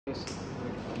Yes.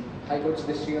 Hi coach,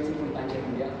 this is Srivatsan from Time Check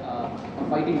India.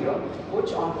 Fighting here.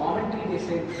 Coach, on commentary they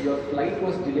said your flight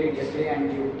was delayed yesterday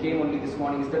and you came only this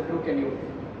morning. Is that true? Can you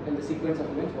tell the sequence of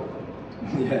events?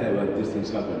 Yeah, but these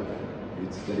things happen.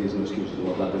 There is no excuse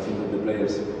for that. I think that the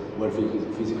players were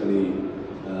physically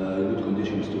in good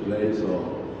conditions to play, so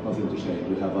nothing to say.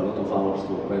 We have a lot of hours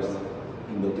to rest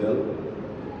in the hotel.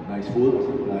 Nice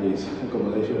food, nice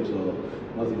accommodation, so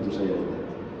nothing to say about that.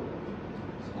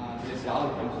 This is Rahul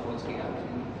from Sports King.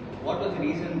 What was the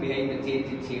reason behind the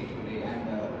change in shape today, and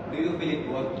do you feel it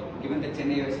worked, given that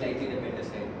Chennai was slightly the better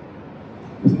side?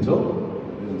 You think so?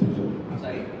 I don't think so.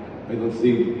 Sorry? I don't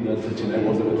think that Chennai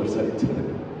was the better side.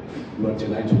 You are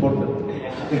Chennai supporter.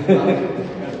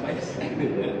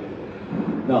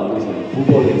 No, listen,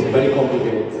 football is a very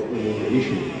complicated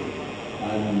issue,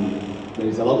 and there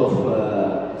is a lot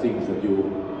of things that you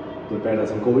prepare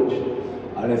as a coach,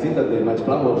 and I think that the match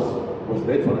plan was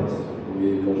great for us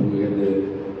because we get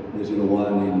the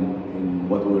 0-1 in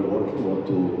what we were working, what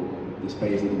to the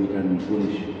space that we can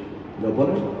punish the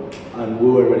opponent, and we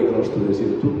were very close to the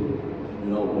 0-2. You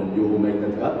know, when you make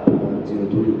that gap,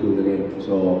 0-2, you kill the game.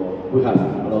 So we have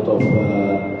a lot of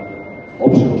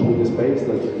options with the space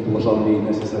that it was only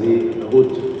necessary a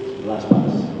good last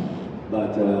pass,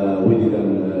 but we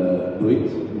didn't do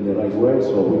it in the right way,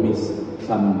 so we missed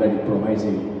some very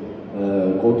promising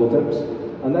counter attempts,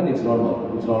 and then it's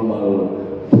normal. It's normal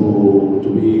to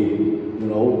be, you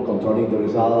know, controlling the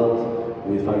result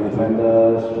with 5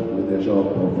 defenders, with the job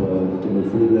of the 2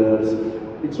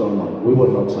 midfielders. It's normal. We were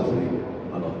not suffering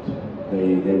a lot.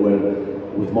 They were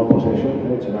with more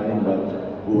possession, Chennaiyin,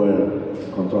 but we were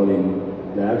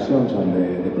controlling the actions,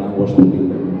 and the plan was to kill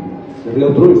them. The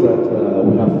real truth is that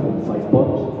we have 5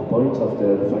 points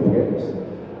after 5 games,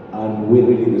 and we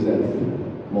really deserve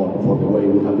more for the way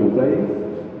we have been playing.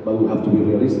 But we have to be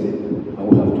realistic, and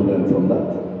we have to learn from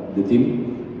that. The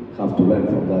team have to learn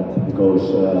from that, because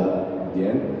at the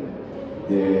end,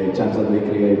 the chance that they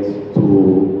create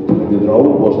to get the draw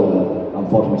was an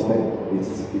unforced mistake.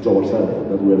 It's ourselves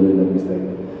that we are doing that mistake.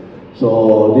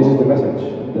 So this is the message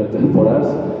that for us,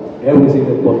 everything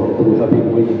that we have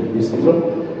been winning this season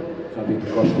have been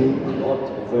costing a lot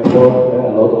of effort,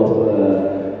 a lot of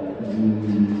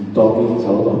talkings,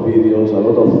 a lot of videos, a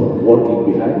lot of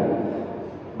working behind.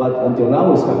 But until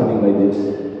now, it's happening like this.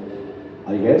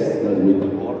 I guess that with the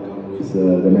work and with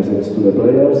the message to the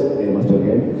players, game after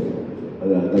game,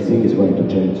 the thing is going to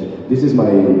change. This is my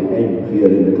aim here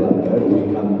in the club.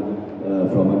 We come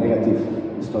from a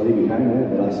negative story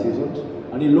behind the last seasons,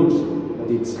 and it looks that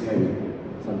it's heavy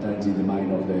sometimes in the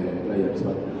mind of the players.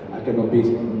 But I cannot be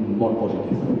more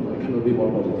positive. I cannot be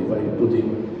more positive. I put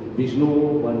in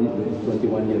Vishnu,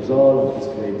 21 years old, he's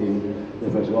creating the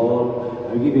first goal.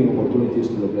 I'm giving opportunities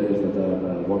to the players that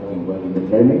are working well in the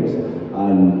trainings,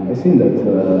 and I think that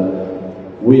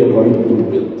we are going to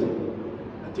build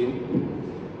a team.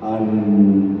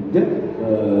 And yeah,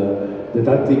 the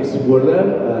tactics were there,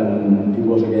 and it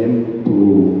was a game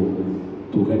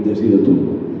to get the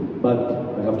 0-2. But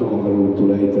I have to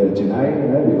congratulate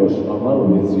Chennai because normal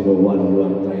with 0-1 you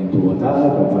are trying to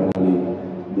attack, and finally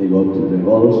they got the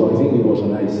goal. So I think it was a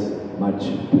nice match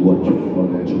to watch for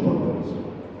the supporters.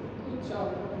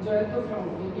 Joyatha from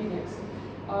Next.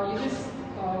 You just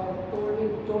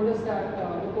told us that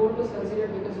the goal was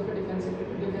considered because of a defensive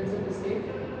mistake.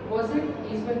 Was it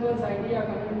East Bengal's idea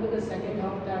coming into the second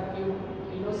half that you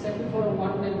settled for a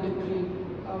 1-0 victory?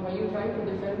 Were you trying to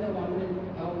defend the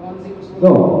 1-0 score?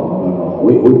 No.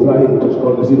 We tried to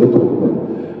score the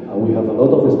 0-2. We have a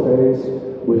lot of space.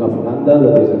 We have Nanda,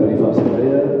 that is a very fast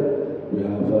player. We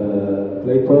have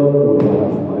Clayton. We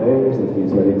have Maes, that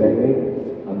is very technical.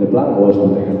 And the plan was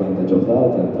to take advantage of that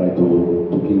and try to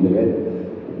kill the game.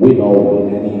 We know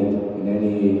in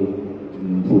any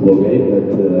football game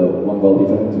that 1 goal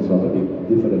difference is not a big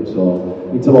difference.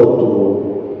 So it's about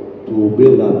to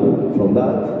build up from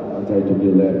that and try to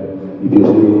build them. If you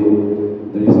see,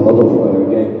 there is a lot of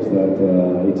games that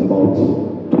it's about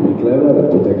to be clever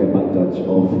and to take advantage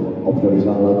of the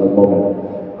result at that moment.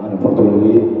 And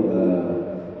unfortunately,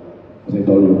 as I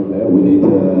told you, we did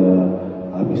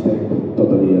a mistake,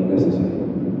 totally unnecessary.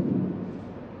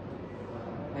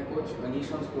 Hi coach, Manish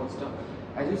from Sportstar.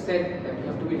 As you said, that you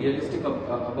have to be realistic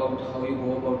about how you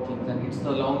go about things, and it's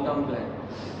the long-term plan.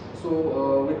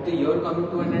 So with the year coming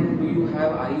to an end, do you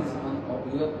have eyes on,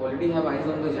 you already have eyes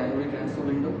on the January transfer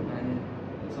window and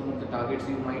some of the targets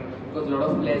you might, because a lot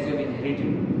of players you have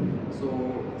inherited. So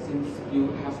since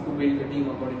you have to build the team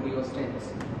according to your strengths,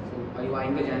 so are you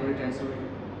eyeing the January transfer window?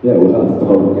 Yeah, we have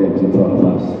 4 games in front of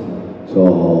us. So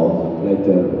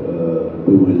later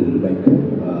we will make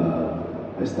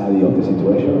a study of the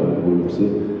situation, and we will see.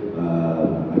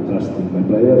 trust in my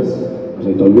players. As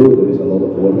I told you, there is a lot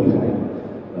of work behind.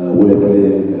 We are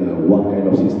playing one kind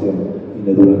of system in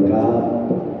the Duran Cup,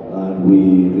 and we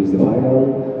reached the final.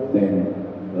 Then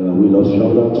we lost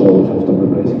Jordan, so we have to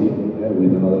replace him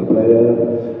with another player.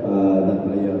 That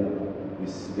player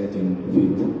is getting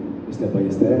fit step by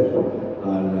step,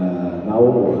 and now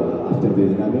after the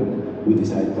dynamic, we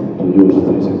decided to use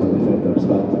 3 central defenders.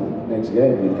 But next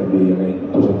game it can be again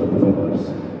 2 central defenders.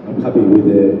 I'm happy with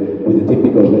the team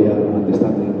because they are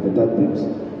understanding the tactics.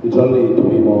 It's only to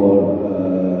be more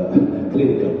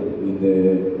clinical in the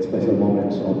special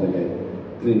moments of the game.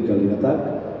 Clinical in attack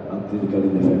and clinical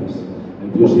in defense. And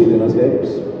if you see the last games,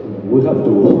 we have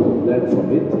to learn from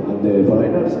it, and the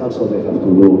foreigners also they have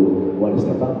to do one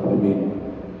step up. I mean,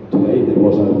 today there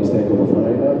was a mistake of a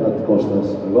foreigner that cost us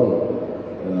a goal.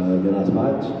 The last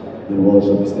match there was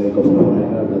a mistake of a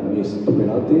foreigner that missed 2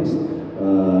 penalties,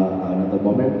 and at that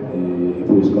moment, if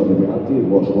we scored the penalty, it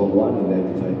was 1-1 in the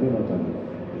 85 minutes, and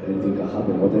anything can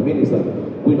happen. What I mean is that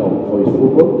we know how it's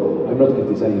football. I'm not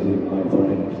criticizing my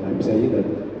foreigners. I'm saying that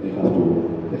they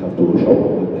have to show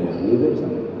that they are leaders,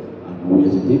 and we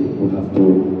as a team we have to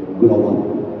grow up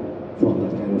from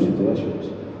that kind of situations.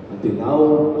 Until now,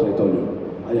 as I told you,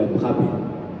 I am happy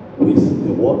with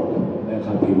the work. I am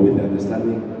happy with the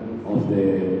understanding of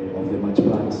the match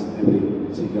plans every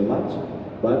single match.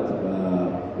 But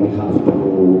we have to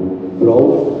grow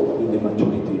in the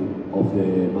maturity of the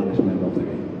management of the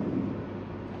game.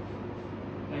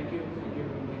 Thank you.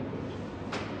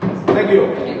 Thank you.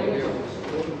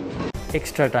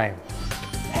 Extra time.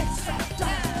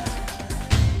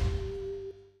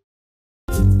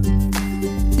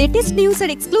 Latest news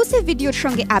R exclusive ভিডিওর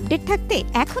সঙ্গে update থাকতে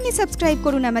এখনই subscribe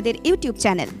করুন আমাদের YouTube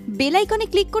channel. Bell আইকনে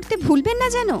click করতে ভুলবেন না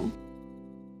যেন।